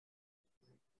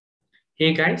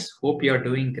Hey guys, hope you are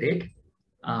doing great.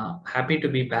 Happy to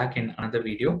be back in another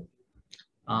video.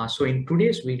 So in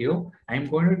today's video, I'm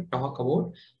going to talk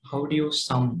about how do you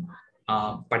sum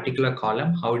a particular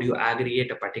column, how do you aggregate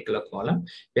a particular column.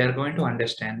 We are going to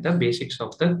understand the basics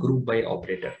of the group by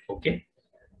operator. Okay.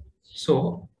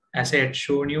 So as I had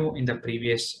shown you in the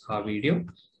previous video,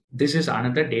 this is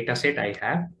another data set I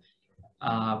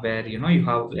have where you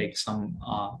have like some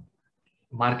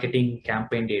marketing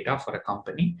campaign data for a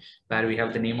company where we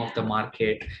have the name of the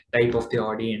market, type of the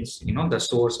audience, the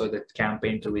source or the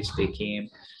campaign through which they came,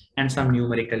 and some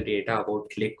numerical data about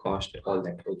click cost, all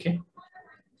that. Okay.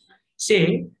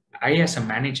 Say I as a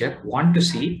manager want to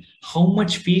see how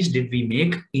much fees did we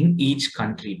make in each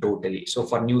country totally. So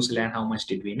for New Zealand, how much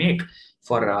did we make?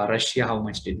 For Russia, how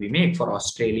much did we make? For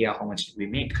Australia, how much did we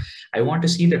make? I want to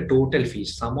see the total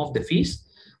fees, sum of the fees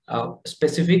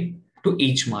specific to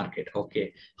each market.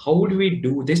 Okay. How do we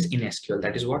do this in SQL?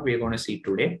 That is what we're going to see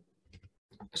today.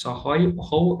 So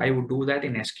how I would do that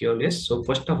in SQL is, so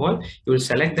first of all, you will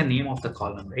select the name of the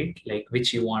column, right? Like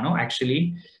which you want to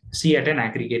actually see at an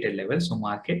aggregated level. So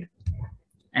market.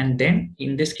 And then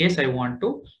in this case, I want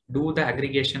to do the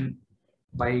aggregation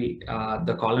by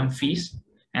the column fees.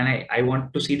 And I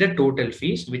want to see the total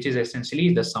fees, which is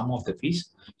essentially the sum of the fees.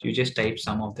 You just type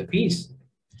sum of the fees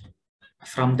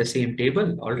from the same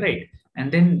table. All right. And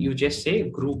then you just say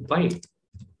group by.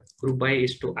 Group by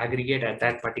is to aggregate at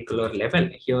that particular level.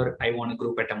 Here, I want to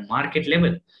group at a market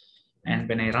level. And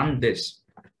when I run this,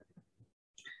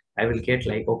 I will get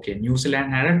like, okay, New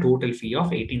Zealand had a total fee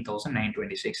of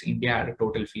 18,926. India had a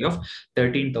total fee of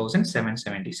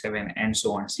 13,777 and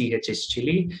so on. CHS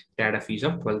Chile, they had a fees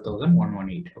of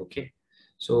 12,118. Okay.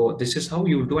 So this is how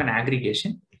you do an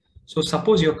aggregation. So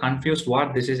suppose you're confused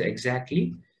what this is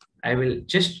exactly. I will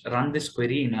just run this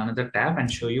query in another tab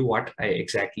and show you what I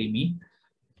exactly mean.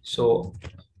 So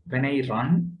when I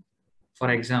run,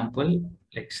 for example,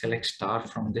 like select star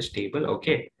from this table.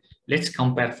 Okay, let's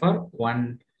compare for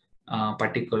one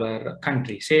particular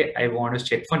country. Say I want to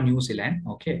check for New Zealand.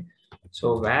 Okay,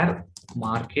 so where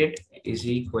market is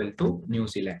equal to New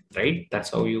Zealand, right?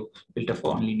 That's how you filter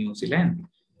for only New Zealand.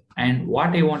 And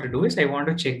what I want to do is I want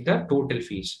to check the total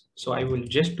fees. So I will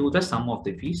just do the sum of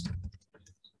the fees.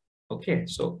 Okay,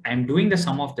 so I'm doing the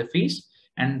sum of the fees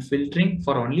and filtering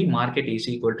for only market is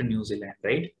equal to New Zealand,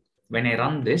 right? When I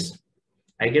run this,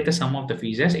 I get the sum of the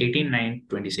fees as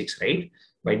 18,926, right?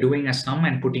 By doing a sum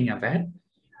and putting a where.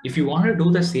 If you want to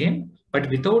do the same, but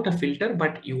without a filter,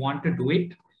 but you want to do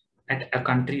it at a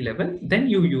country level, then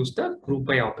you use the group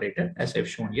by operator as I've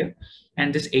shown here.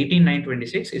 And this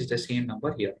 18,926 is the same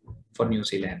number here for New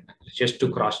Zealand, just to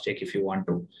cross check if you want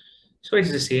to. So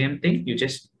it's the same thing. You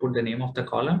just put the name of the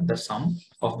column, the sum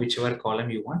of whichever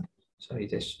column you want. So I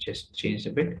just changed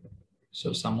a bit.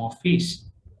 So sum of fees,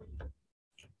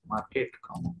 market,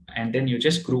 and then you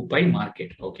just group by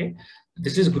market. Okay.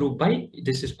 This is group by,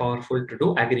 this is powerful to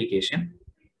do aggregation.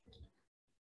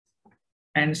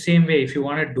 And same way, if you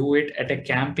want to do it at a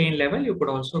campaign level, you could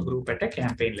also group at a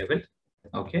campaign level.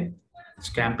 Okay. This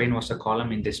campaign was a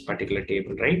column in this particular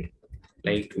table, right?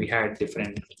 Like we had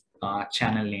different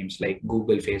channel names like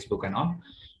Google, Facebook, and all.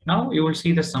 Now you will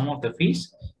see the sum of the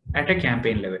fees at a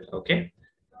campaign level. Okay,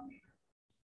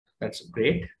 that's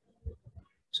great.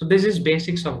 So this is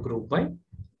basics of group by.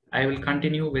 I will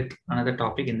continue with another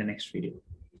topic in the next video.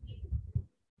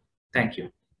 Thank you.